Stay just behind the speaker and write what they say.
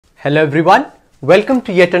Hello everyone, welcome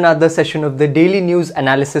to yet another session of the Daily News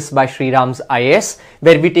Analysis by SRIRAM'S IAS,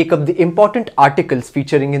 where we take up the important articles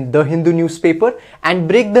featuring in the Hindu newspaper and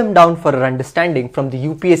break them down for our understanding from the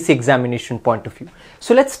UPSC examination point of view.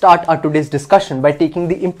 So let's start our today's discussion by taking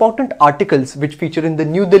the important articles which feature in the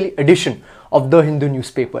New Delhi edition of the Hindu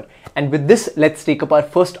newspaper. And with this, let's take up our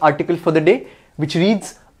first article for the day, which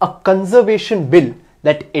reads, "A conservation bill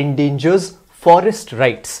that endangers forest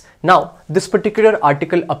rights." Now, this particular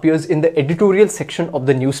article appears in the editorial section of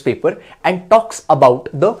the newspaper and talks about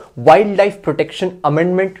the Wildlife Protection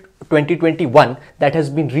Amendment 2021 that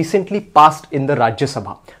has been recently passed in the Rajya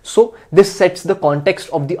Sabha. So, this sets the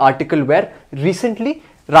context of the article where recently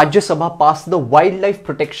Rajya Sabha passed the Wildlife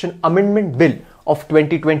Protection Amendment Bill of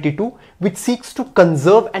 2022, which seeks to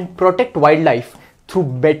conserve and protect wildlife through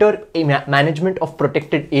better management of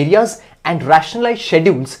protected areas and rationalized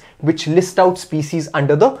schedules which list out species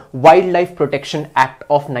under the Wildlife Protection Act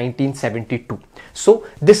of 1972. So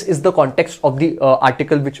this is the context of the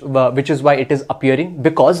article which is why it is appearing,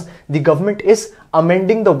 because the government is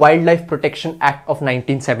amending the Wildlife Protection Act of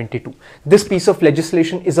 1972. This piece of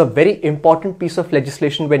legislation is a very important piece of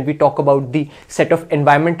legislation when we talk about the set of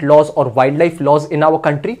environment laws or wildlife laws in our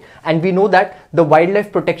country, and we know that the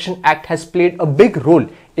Wildlife Protection Act has played a big role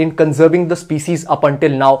in conserving the species up until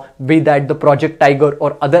now, be that the Project Tiger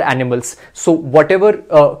or other animals. So whatever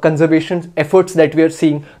conservation efforts that we are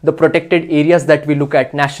seeing, the protected areas that we look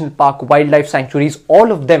at, national park, wildlife sanctuaries,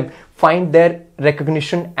 all of them find their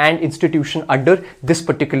recognition and institution under this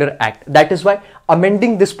particular act. That is why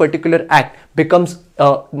amending this particular act becomes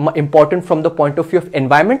important from the point of view of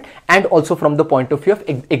environment and also from the point of view of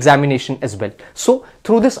examination as well. So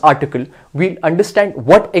through this article, we'll understand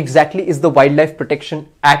what exactly is the Wildlife Protection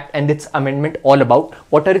Act and its amendment all about,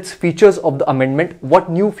 what are its features of the amendment, what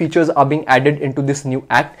new features are being added into this new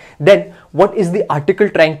act, then what is the article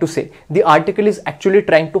trying to say. The article is actually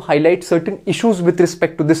trying to highlight certain issues with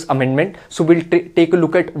respect to this amendment. So we'll take a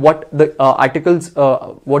look at what the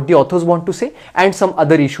what the authors want to say and some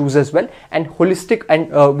other issues as well, and we'll take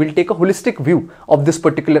a holistic view of this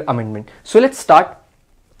particular amendment. So let's start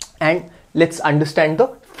and let's understand the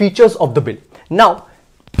features of the bill. Now,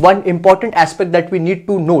 one important aspect that we need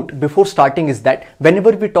to note before starting is that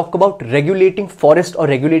whenever we talk about regulating forest or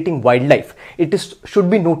regulating wildlife, should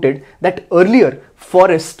be noted that earlier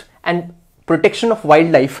forest and protection of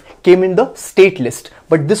wildlife came in the state list,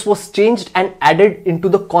 but this was changed and added into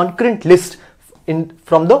the concurrent list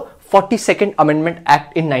from the 42nd Amendment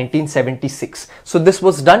Act in 1976. So this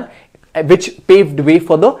was done, which paved way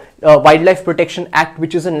for the Wildlife Protection Act,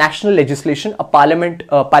 which is a national legislation, a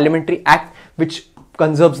parliamentary act which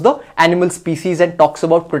conserves the animal species and talks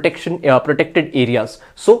about protected areas.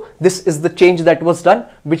 So this is the change that was done,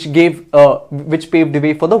 which paved the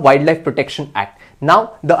way for the Wildlife Protection Act.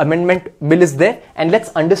 Now the amendment bill is there, and let's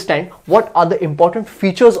understand what are the important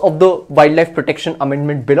features of the Wildlife Protection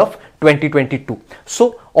Amendment Bill of 2022.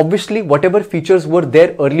 So obviously whatever features were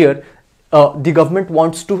there earlier, the government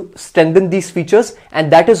wants to strengthen these features,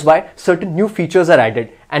 and that is why certain new features are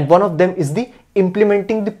added, and one of them is the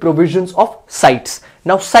implementing the provisions of CITES.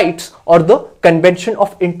 Now CITES, or the Convention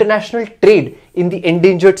of International Trade in the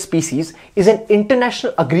Endangered Species, is an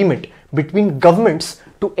international agreement between governments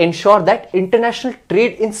to ensure that international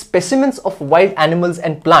trade in specimens of wild animals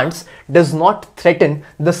and plants does not threaten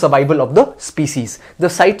the survival of the species. The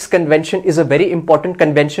CITES convention is a very important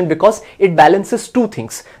convention because it balances two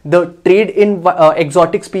things: the trade in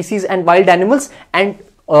exotic species and wild animals, and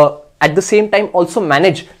at the same time also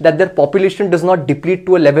manage that their population does not deplete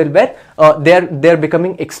to a level where they're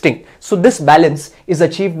becoming extinct. So this balance is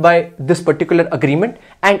achieved by this particular agreement,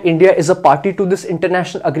 and India is a party to this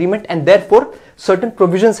international agreement, and therefore certain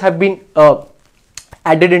provisions have been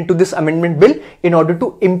added into this amendment bill in order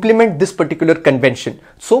to implement this particular convention.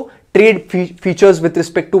 So trade features with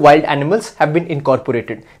respect to wild animals have been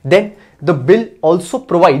incorporated. Then the bill also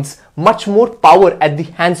provides much more power at the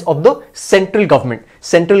hands of the central government.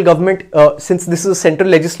 Central government, since this is a central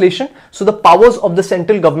legislation, so the powers of the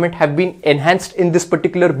central government have been enhanced in this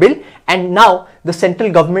particular bill, and now the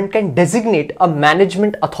central government can designate a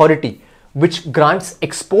management authority which grants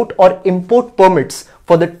export or import permits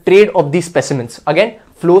for the trade of these specimens. Again,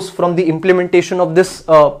 flows from the implementation of this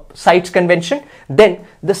CITES convention. Then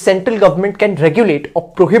the central government can regulate or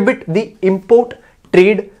prohibit the import,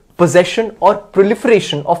 trade, possession or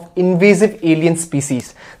proliferation of invasive alien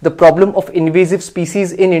species. The problem of invasive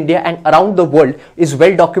species in India and around the world is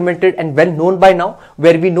well documented and well known by now,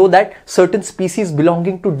 where we know that certain species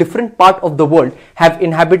belonging to different part of the world have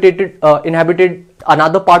inhabited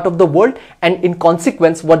another part of the world, and in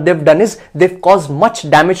consequence what they've done is they've caused much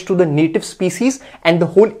damage to the native species and the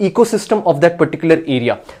whole ecosystem of that particular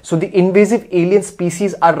area. So the invasive alien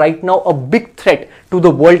species are right now a big threat to the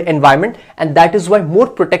world environment, and that is why more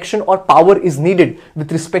protection or power is needed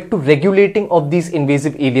with respect to regulating of these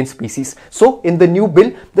invasive alien species. So in the new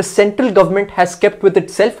bill, the central government has kept with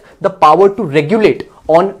itself the power to regulate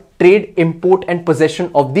on trade, import and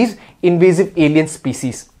possession of these invasive alien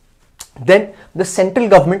species. Then the central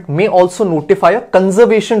government may also notify a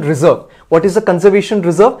conservation reserve. What is a conservation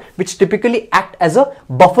reserve? Which typically act as a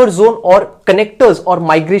buffer zone or connectors or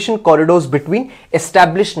migration corridors between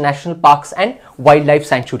established national parks and wildlife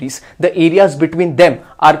sanctuaries. The areas between them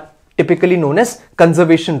are typically known as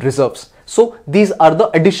conservation reserves. So these are the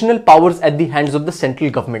additional powers at the hands of the central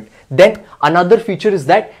government. Then another feature is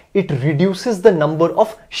that it reduces the number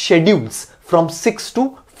of schedules from 6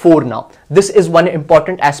 to 4 now. This is one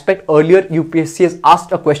important aspect. Earlier UPSC has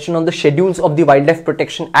asked a question on the schedules of the Wildlife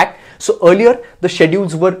Protection Act. So earlier the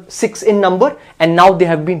schedules were 6 in number and now they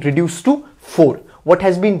have been reduced to 4. What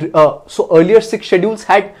has been so earlier 6 schedules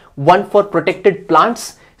had 1 for protected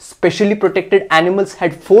plants, specially protected animals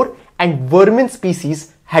had 4, and vermin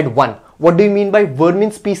species had 1. What do you mean by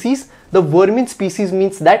vermin species? The vermin species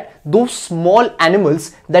means that those small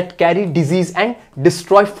animals that carry disease and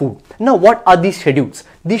destroy food. Now what are these schedules?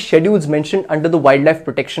 These schedules mentioned under the Wildlife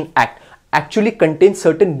Protection Act actually contain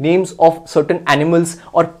certain names of certain animals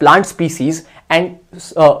or plant species, and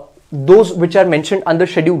those which are mentioned under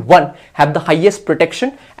Schedule 1 have the highest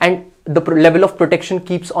protection, and the level of protection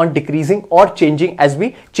keeps on decreasing or changing as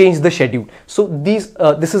we change the schedule. So this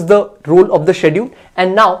is the role of the schedule,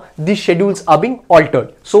 and now these schedules are being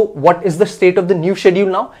altered. So what is the state of the new schedule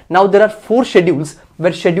now? Now there are 4 schedules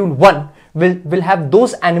where Schedule 1 will have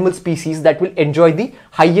those animal species that will enjoy the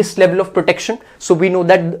highest level of protection. So we know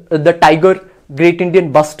that the tiger, Great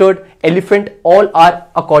Indian bustard, elephant all are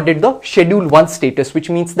accorded the Schedule 1 status, which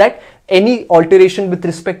means that any alteration with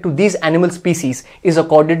respect to these animal species is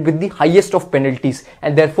accorded with the highest of penalties,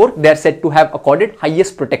 and therefore they are said to have accorded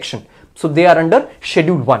highest protection. So they are under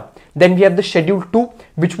Schedule 1. Then we have the Schedule 2,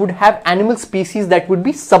 which would have animal species that would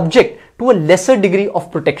be subject to a lesser degree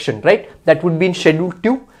of protection, right? That would be in Schedule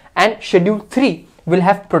 2, and Schedule 3 will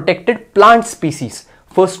have protected plant species.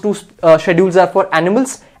 First 2 schedules are for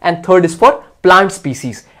animals and third is for plant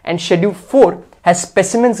species, and Schedule 4 has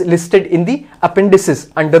specimens listed in the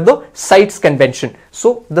appendices under the CITES Convention.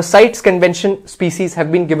 So the CITES Convention species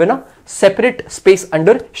have been given a separate space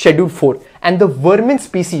under Schedule 4, and the vermin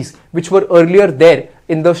species which were earlier there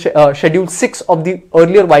in the Schedule 6 of the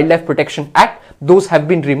earlier Wildlife Protection Act, those have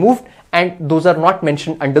been removed and those are not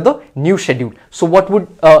mentioned under the new schedule. So what would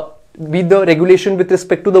be the regulation with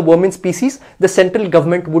respect to the vermin species? The central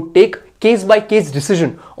government would take case by case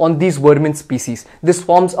decision on these vermin species. This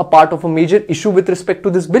forms a part of a major issue with respect to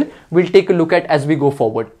this bill. We'll take a look at as we go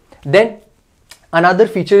forward. Then another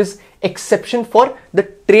feature is exception for the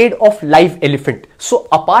trade of live elephant. So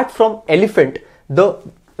apart from elephant, the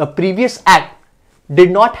previous act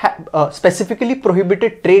did not have specifically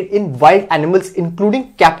prohibited trade in wild animals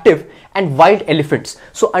including captive and wild elephants.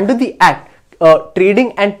 So under the act,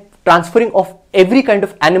 trading and transferring of every kind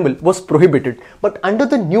of animal was prohibited, but under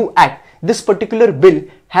the new act, this particular bill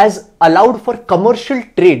has allowed for commercial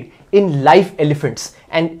trade in live elephants,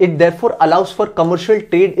 and it therefore allows for commercial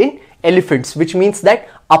trade in elephants, which means that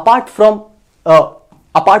apart from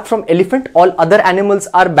elephant, all other animals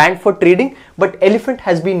are banned for trading, but elephant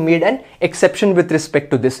has been made an exception with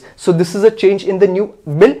respect to this. So this is a change in the new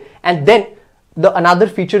bill. And then another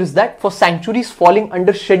feature is that for sanctuaries falling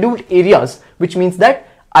under scheduled areas, which means that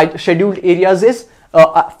scheduled areas is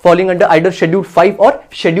falling under either Schedule 5 or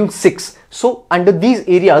Schedule 6. So under these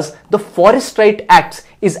areas, the Forest Right Act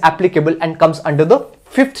is applicable and comes under the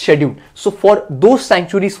 5th schedule. So for those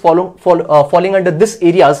sanctuaries falling under these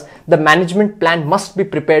areas, the management plan must be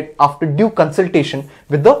prepared after due consultation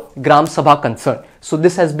with the Gram Sabha concerned. So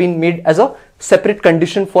this has been made as a separate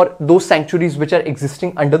condition for those sanctuaries which are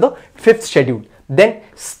existing under the 5th schedule. Then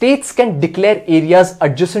states can declare areas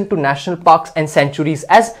adjacent to national parks and sanctuaries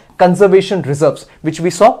as conservation reserves, which we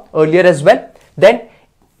saw earlier as well. Then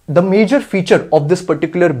the major feature of this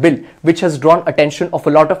particular bill, which has drawn attention of a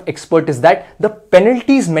lot of experts, is that the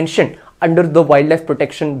penalties mentioned under the Wildlife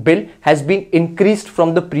Protection Bill has been increased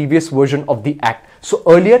from the previous version of the Act. So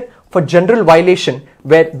earlier, for general violation,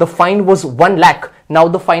 where the fine was 1 lakh, now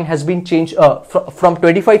the fine has been changed from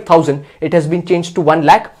 25,000, it has been changed to 1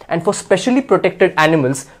 lakh, and for specially protected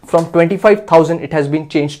animals, from 25,000 it has been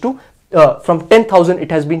changed to from 10,000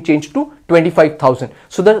 it has been changed to 25,000.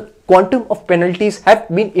 So the quantum of penalties have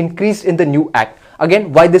been increased in the new Act.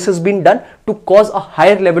 Again, why this has been done? To cause a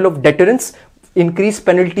higher level of deterrence. Increased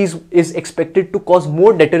penalties is expected to cause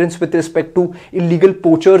more deterrence with respect to illegal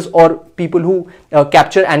poachers or people who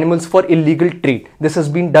capture animals for illegal trade. This has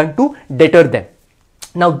been done to deter them.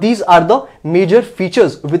 Now, these are the major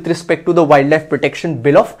features with respect to the Wildlife Protection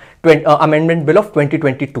Bill of Amendment Bill of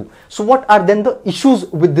 2022. So, what are then the issues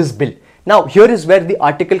with this bill? Now, here is where the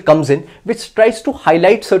article comes in, which tries to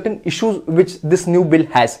highlight certain issues which this new bill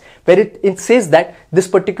has, where it says that this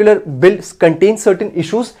particular bill contains certain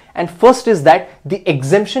issues, and first is that the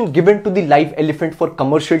exemption given to the live elephant for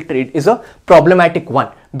commercial trade is a problematic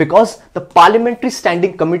one, because the Parliamentary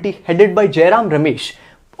Standing Committee headed by Jairam Ramesh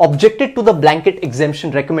objected to the blanket exemption,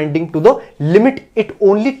 recommending to the limit it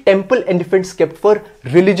only temple elephants kept for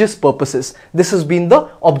religious purposes. This has been the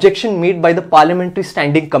objection made by the Parliamentary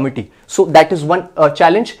Standing Committee. So that is one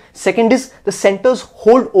challenge. Second is the centre's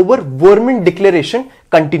hold over vermin declaration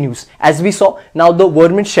continues. As we saw, now the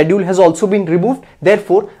vermin schedule has also been removed.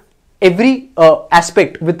 Therefore, every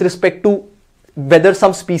aspect with respect to whether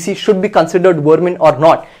some species should be considered vermin or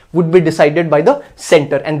not would be decided by the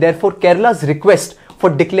centre, and therefore Kerala's request for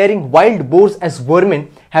declaring wild boars as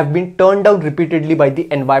vermin have been turned down repeatedly by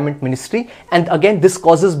the Environment Ministry, and again this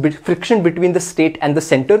causes friction between the state and the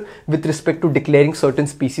centre with respect to declaring certain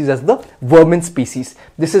species as the vermin species.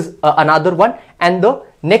 This is another one, and the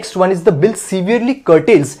next one is the bill severely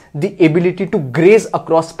curtails the ability to graze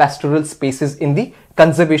across pastoral spaces in the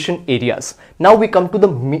conservation areas. Now we come to the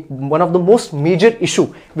one of the most major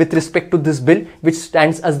issue with respect to this bill, which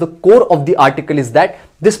stands as the core of the article, is that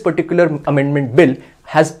this particular amendment bill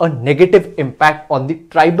has a negative impact on the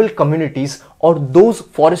tribal communities or those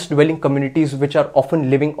forest dwelling communities which are often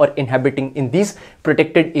living or inhabiting in these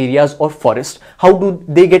protected areas or forests. How do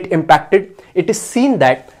they get impacted? It is seen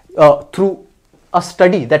that through a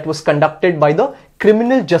study that was conducted by the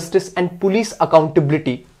Criminal Justice and Police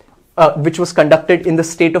Accountability, which was conducted in the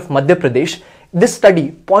state of Madhya Pradesh. This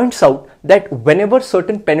study points out that whenever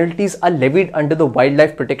certain penalties are levied under the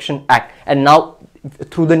Wildlife Protection Act, and now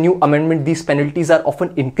through the new amendment these penalties are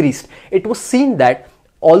often increased, it was seen that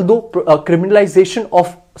although criminalization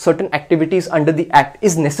of certain activities under the act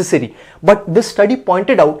is necessary, but this study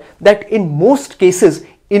pointed out that in most cases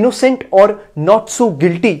innocent or not so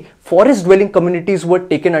guilty forest dwelling communities were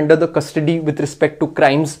taken under the custody with respect to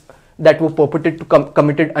crimes that were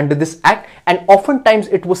committed under this act, and oftentimes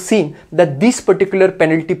it was seen that these particular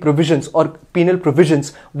penalty provisions or penal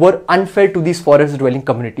provisions were unfair to these forest dwelling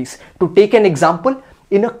communities. To take an example,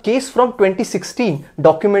 in a case from 2016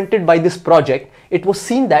 documented by this project, it was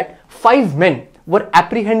seen that 5 men were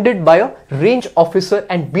apprehended by a range officer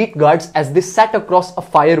and beat guards as they sat across a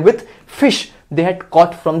fire with fish they had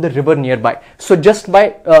caught from the river nearby. So just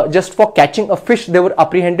for catching a fish, they were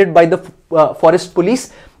apprehended by the forest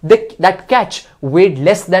police. That catch weighed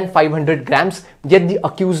less than 500 grams, yet the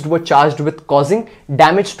accused were charged with causing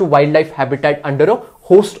damage to wildlife habitat under a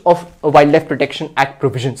host of Wildlife Protection Act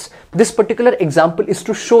provisions. This particular example is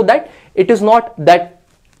to show that it is not that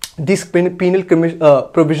these penal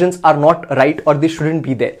provisions are not right or they shouldn't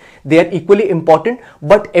be there. They are equally important,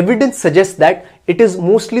 but evidence suggests that it is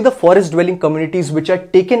mostly the forest dwelling communities which are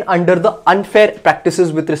taken under the unfair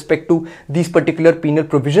practices with respect to these particular penal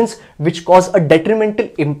provisions, which cause a detrimental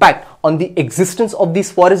impact on the existence of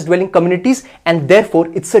these forest dwelling communities, and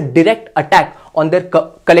therefore it's a direct attack on their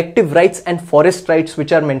collective rights and forest rights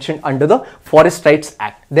which are mentioned under the Forest Rights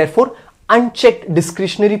Act. Therefore, unchecked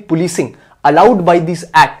discretionary policing allowed by this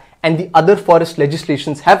act and the other forest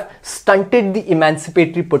legislations have stunted the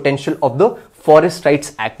emancipatory potential of the Forest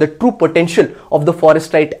Rights Act. The true potential of the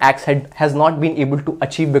Forest Rights Act has not been able to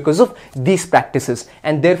achieve because of these practices,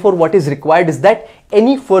 and therefore what is required is that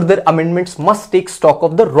any further amendments must take stock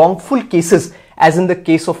of the wrongful cases, as in the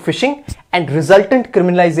case of fishing, and resultant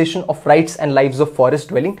criminalization of rights and lives of forest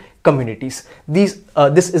dwelling communities. This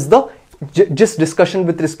is the just discussion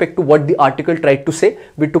with respect to what the article tried to say.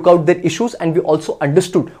 We took out their issues and we also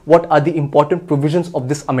understood what are the important provisions of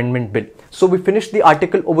this amendment bill. So we finished the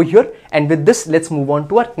article over here, and with this let's move on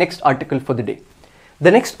to our next article for the day.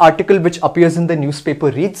 The next article which appears in the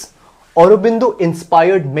newspaper reads, Aurobindo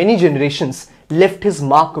inspired many generations, left his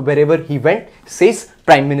mark wherever he went, says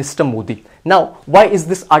Prime Minister Modi. Now, why is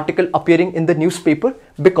this article appearing in the newspaper?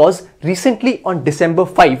 Because recently on December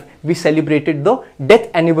 5, we celebrated the death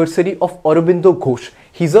anniversary of Aurobindo Ghose.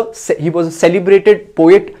 He was a celebrated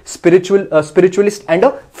poet, spiritualist and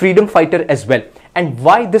a freedom fighter as well. And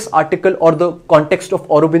why this article or the context of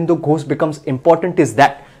Aurobindo Ghose becomes important is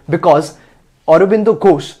that because Aurobindo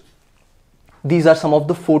Ghose, these are some of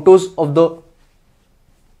the photos of the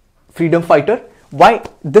freedom fighter. why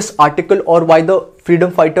this article or why the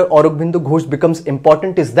freedom fighter Aurobindo Ghose becomes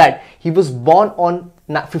important is that he was born on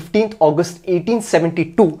 15th August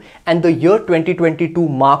 1872 and the year 2022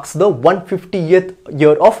 marks the 150th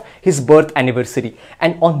year of his birth anniversary.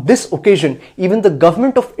 And on this occasion, even the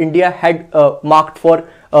government of India had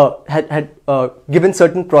given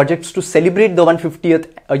certain projects to celebrate the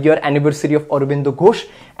 150th year anniversary of Aurobindo Ghose.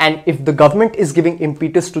 And if the government is giving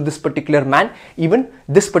impetus to this particular man, even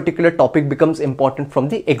this particular topic becomes important from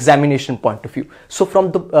the examination point of view. So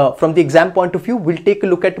from the exam point of view, we'll take a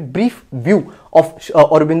look at a brief view of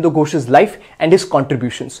Aurobindo Ghose's life and his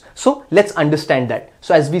contributions. So let's understand that.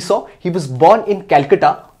 So as we saw, he was born in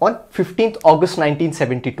Calcutta on 15th August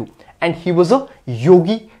 1972, and he was a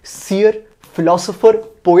yogi, seer, philosopher,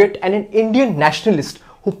 poet and an Indian nationalist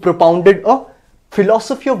who propounded a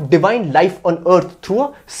philosophy of divine life on earth through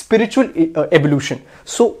a spiritual evolution.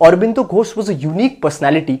 So Aurobindo Ghose was a unique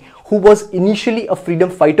personality who was initially a freedom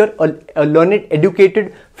fighter, a learned,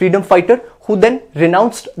 educated freedom fighter who then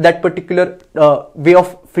renounced that particular way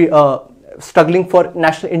of struggling for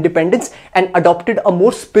national independence and adopted a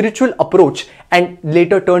more spiritual approach and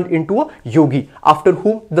later turned into a yogi, after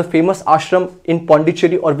whom the famous ashram in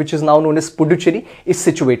Pondicherry, or which is now known as Puducherry, is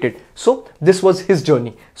situated. So this was his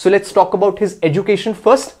journey. So let's talk about his education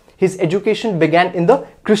first. His education began in the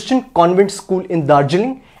Christian convent school in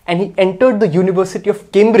Darjeeling, and he entered the University of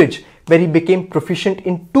Cambridge, where he became proficient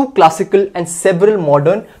in 2 classical and several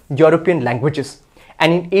modern European languages.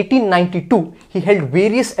 And in 1892, he held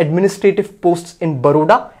various administrative posts in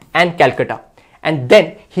Baroda and Calcutta. And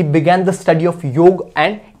then he began the study of yoga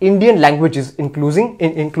and Indian languages,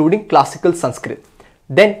 including classical Sanskrit.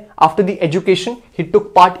 Then, after the education, he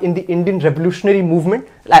took part in the Indian revolutionary movement.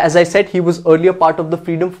 As I said, he was earlier part of the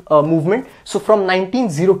freedom movement. So from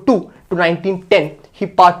 1902 to 1910, he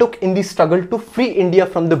partook in the struggle to free India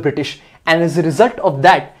from the British. And as a result of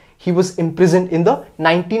that, he was imprisoned in the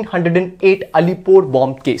 1908 Alipore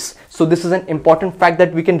bomb case. So this is an important fact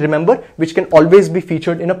that we can remember, which can always be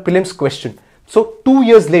featured in a prelims question. So 2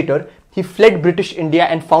 years later, he fled British India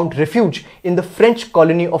and found refuge in the French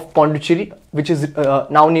colony of Pondicherry, which is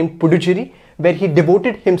now named Puducherry, where he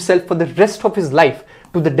devoted himself for the rest of his life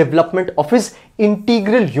to the development of his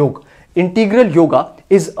integral yoga. Integral yoga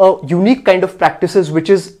is a unique kind of practices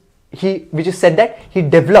which is said that he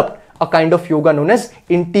developed a kind of yoga known as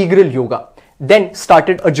integral yoga. Then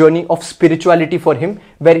started a journey of spirituality for him,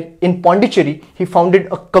 where in Pondicherry he founded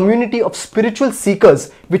a community of spiritual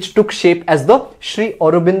seekers which took shape as the Sri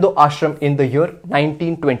Aurobindo Ashram in the year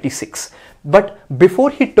 1926. But before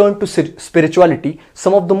he turned to spirituality,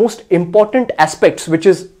 some of the most important aspects which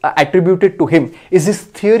is attributed to him is his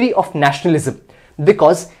theory of nationalism,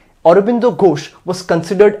 because Aurobindo Ghose was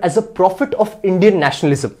considered as a prophet of Indian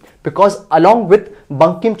nationalism, because along with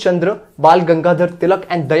Bankim Chandra, Bal Gangadhar Tilak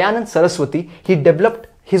and Dayanand Saraswati, he developed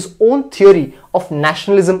his own theory of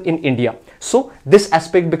nationalism in India. So this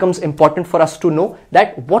aspect becomes important for us to know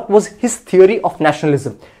that what was his theory of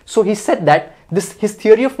nationalism. So he said that his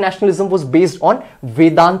theory of nationalism was based on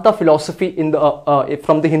Vedanta philosophy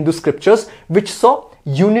from the Hindu scriptures, which saw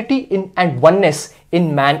unity and oneness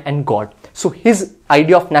in man and God. So his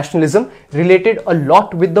idea of nationalism related a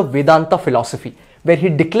lot with the Vedanta philosophy, where he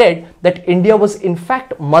declared that India was in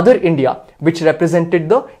fact Mother India, which represented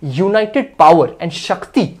the united power and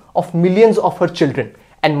Shakti of millions of her children,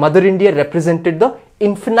 and Mother India represented the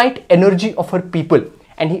infinite energy of her people.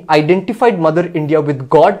 And he identified Mother India with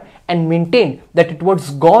God and maintained that it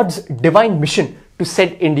was God's divine mission to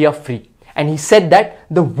set India free. And he said that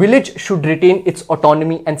the village should retain its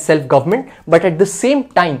autonomy and self-government, but at the same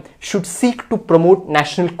time should seek to promote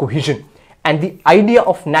national cohesion. And the idea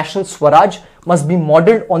of national Swaraj must be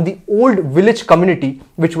modeled on the old village community,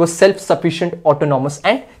 which was self-sufficient, autonomous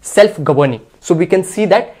and self-governing. So we can see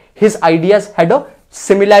that his ideas had a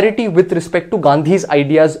similarity with respect to Gandhi's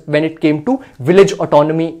ideas when it came to village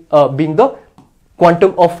autonomy being the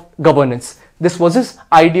quantum of governance. This was his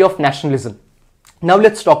idea of nationalism. Now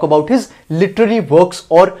let's talk about his literary works,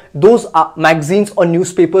 or those magazines or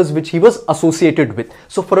newspapers which he was associated with.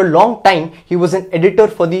 So for a long time, he was an editor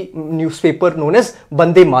for the newspaper known as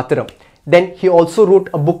Bande Mataram. Then he also wrote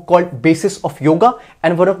a book called Basis of Yoga,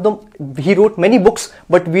 and one of them, he wrote many books,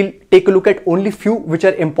 but we'll take a look at only few which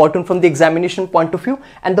are important from the examination point of view.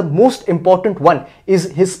 And the most important one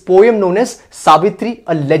is his poem known as Savitri,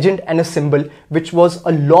 a Legend and a Symbol, which was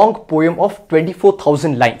a long poem of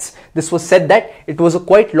 24,000 lines. This was said that it was a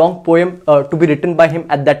quite long poem to be written by him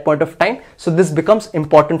at that point of time. So this becomes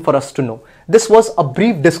important for us to know. This was a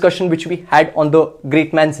brief discussion which we had on the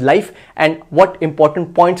great man's life and what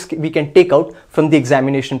important points we can can take out from the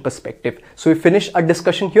examination perspective. So we finish our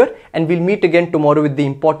discussion here and we'll meet again tomorrow with the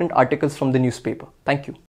important articles from the newspaper. Thank you.